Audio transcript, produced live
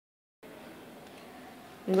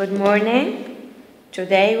Good morning.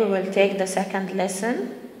 Today we will take the second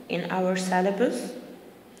lesson in our syllabus.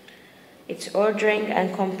 It's ordering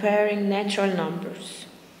and comparing natural numbers.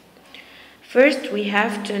 First, we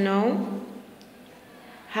have to know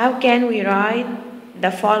how can we write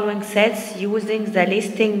the following sets using the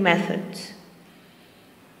listing method.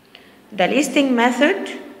 The listing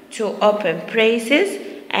method to open braces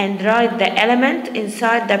and write the element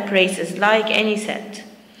inside the braces like any set.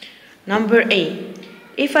 Number A.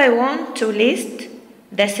 If I want to list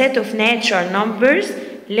the set of natural numbers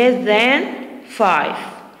less than 5.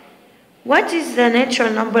 What is the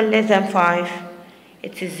natural number less than 5?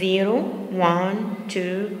 It's 0, 1,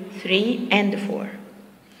 2, 3, and 4.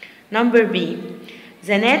 Number B.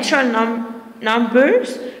 The natural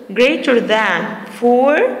numbers greater than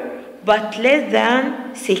 4 but less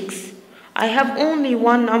than 6. I have only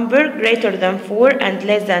one number greater than 4 and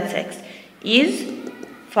less than 6 is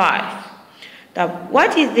 5. Now,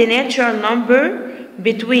 what is the natural number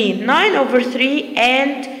between 9 over 3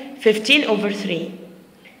 and 15 over 3?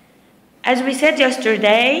 As we said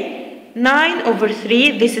yesterday, 9 over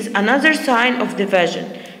 3, this is another sign of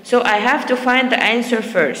division. So I have to find the answer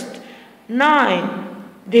first. 9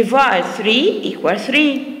 divide 3 equals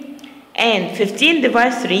 3. And 15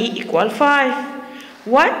 divide 3 equals 5.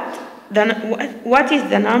 What is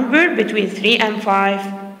the number between 3 and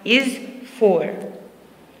 5? Is 4.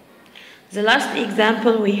 The last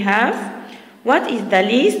example we have, what is the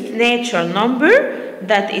least natural number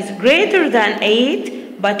that is greater than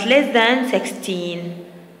 8 but less than 16?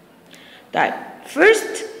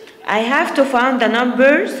 First, I have to find the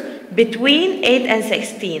numbers between 8 and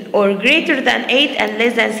 16 or greater than 8 and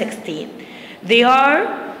less than 16. They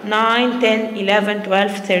are 9, 10, 11,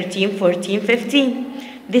 12, 13, 14, 15.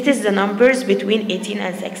 This is the numbers between 18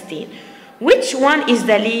 and 16. Which one is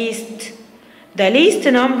the least? The least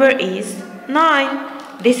number is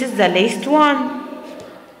 9. This is the least one.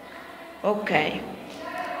 Okay.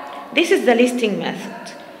 This is the listing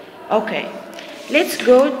method. Okay. Let's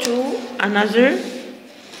go to another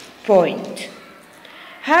point.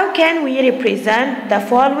 How can we represent the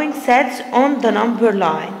following sets on the number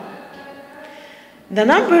line? The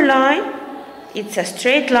number line, it's a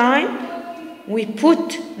straight line. We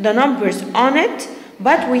put the numbers on it,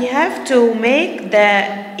 but we have to make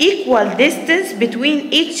the equal distance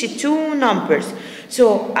between each two numbers.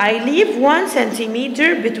 So I leave 1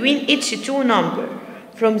 centimeter between each two numbers.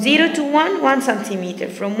 From 0 to 1, 1 centimeter.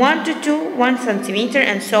 From 1 to 2, 1 centimeter,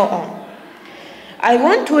 and so on. I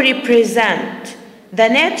want to represent the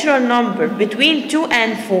natural number between 2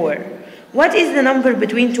 and 4. What is the number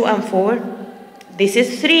between 2 and 4? This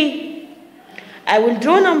is 3. I will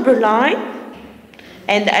draw number line.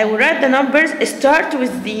 And I will write the numbers, start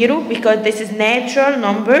with 0 because this is natural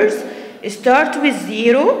numbers. Start with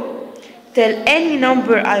 0 till any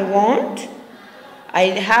number I want. I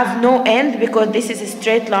have no end because this is a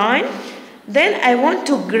straight line. Then I want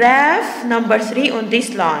to graph number 3 on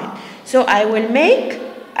this line. So I will make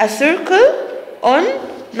a circle on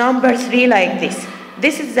number 3 like this.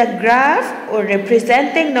 This is the graph or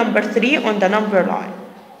representing number 3 on the number line.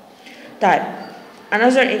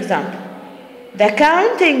 Another example. The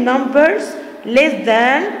counting numbers less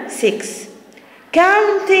than 6.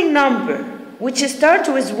 Counting number which start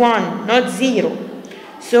with 1, not 0.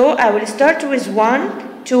 So I will start with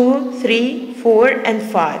 1, 2, 3, 4, and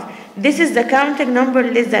 5. This is the counting number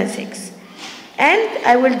less than 6. And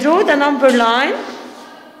I will draw the number line.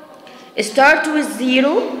 Start with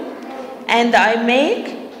 0. And I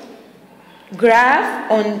make graph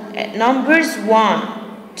on numbers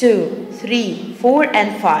 1, 2, 3, 4,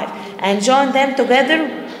 and 5. And join them together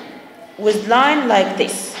with line like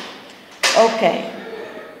this. Okay.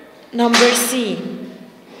 Number C.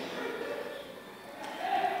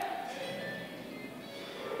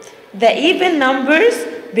 The even numbers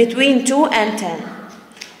between 2 and 10.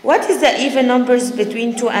 What is the even numbers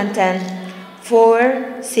between 2 and 10?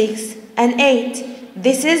 4, 6, and 8.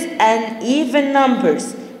 This is an even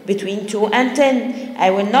numbers between 2 and 10. I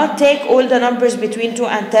will not take all the numbers between 2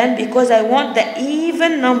 and 10 because I want the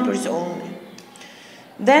even numbers only.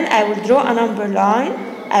 Then I will draw a number line.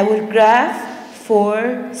 I will graph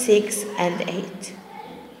 4, 6, and 8.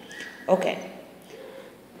 Okay.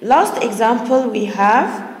 Last example we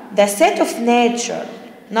have the set of natural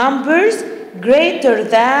numbers greater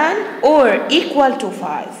than or equal to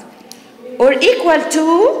 5. Or equal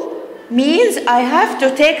to means I have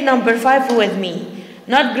to take number 5 with me.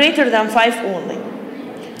 Not greater than 5 only.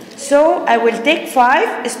 So I will take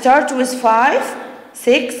 5, start with 5,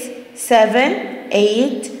 6, 7,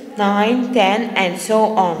 8, 9, 10, and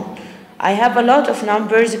so on. I have a lot of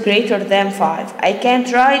numbers greater than 5. I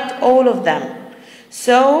can't write all of them.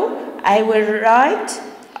 So I will write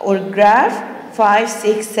or graph 5,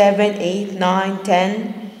 6, 7, 8, 9,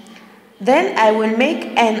 10. Then I will make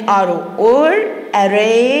an arrow or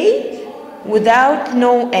array without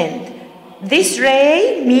no end. This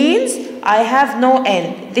ray means I have no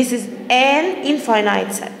end. This is an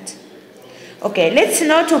infinite set. Okay, let's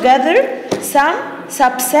know together some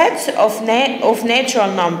subsets of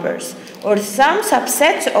natural numbers or some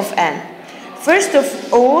subsets of n. First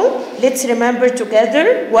of all, let's remember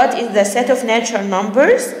together what is the set of natural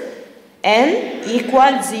numbers. N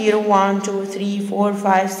equals 0, 1, 2, 3, 4,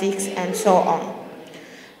 5, 6, and so on.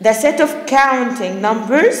 The set of counting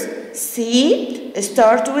numbers, C,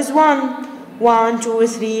 start with 1. 1, 2,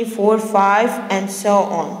 3, 4, 5, and so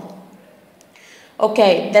on.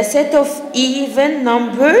 Okay, the set of even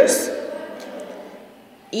numbers,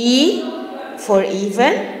 E for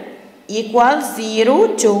even, equals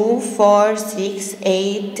 0, 2, 4, 6,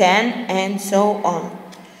 8, 10, and so on.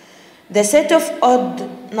 The set of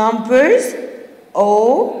odd numbers,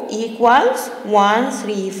 O, equals 1,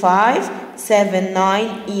 3, 5, 7,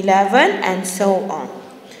 9, 11, and so on.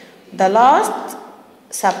 The last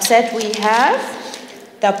subset we have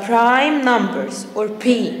the prime numbers or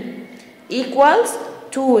P equals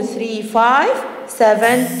 2, 3, 5,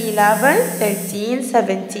 7, 11, 13,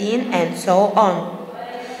 17, and so on.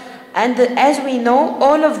 And as we know,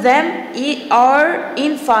 all of them are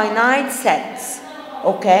infinite sets.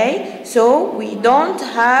 Okay, so we don't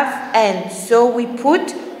have ends, so we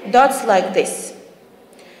put dots like this.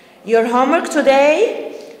 Your homework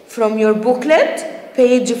today from your booklet,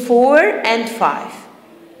 page 4 and 5.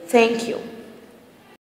 Thank you.